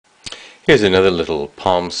Here's another little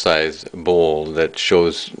palm-sized bowl that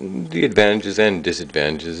shows the advantages and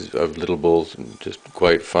disadvantages of little bowls, just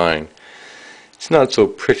quite fine. It's not so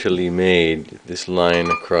prettily made. This line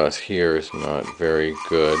across here is not very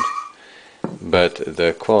good, but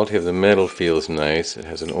the quality of the metal feels nice. It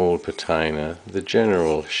has an old patina. The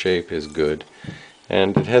general shape is good,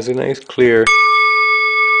 and it has a nice clear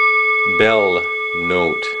bell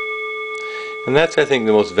note. And that's, I think,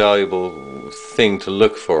 the most valuable thing to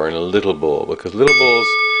look for in a little bowl, because little bowls,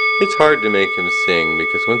 it's hard to make them sing,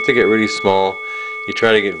 because once they get really small, you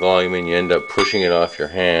try to get volume and you end up pushing it off your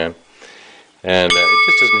hand, and it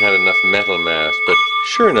just doesn't have enough metal mass. But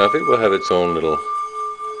sure enough, it will have its own little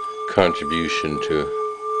contribution to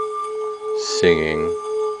singing.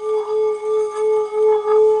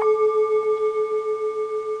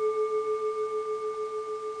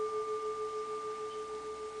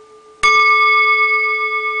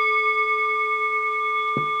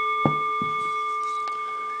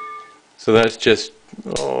 So that's just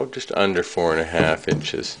under 4.5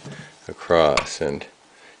 inches across and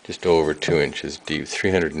just over 2 inches deep,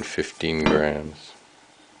 315 grams.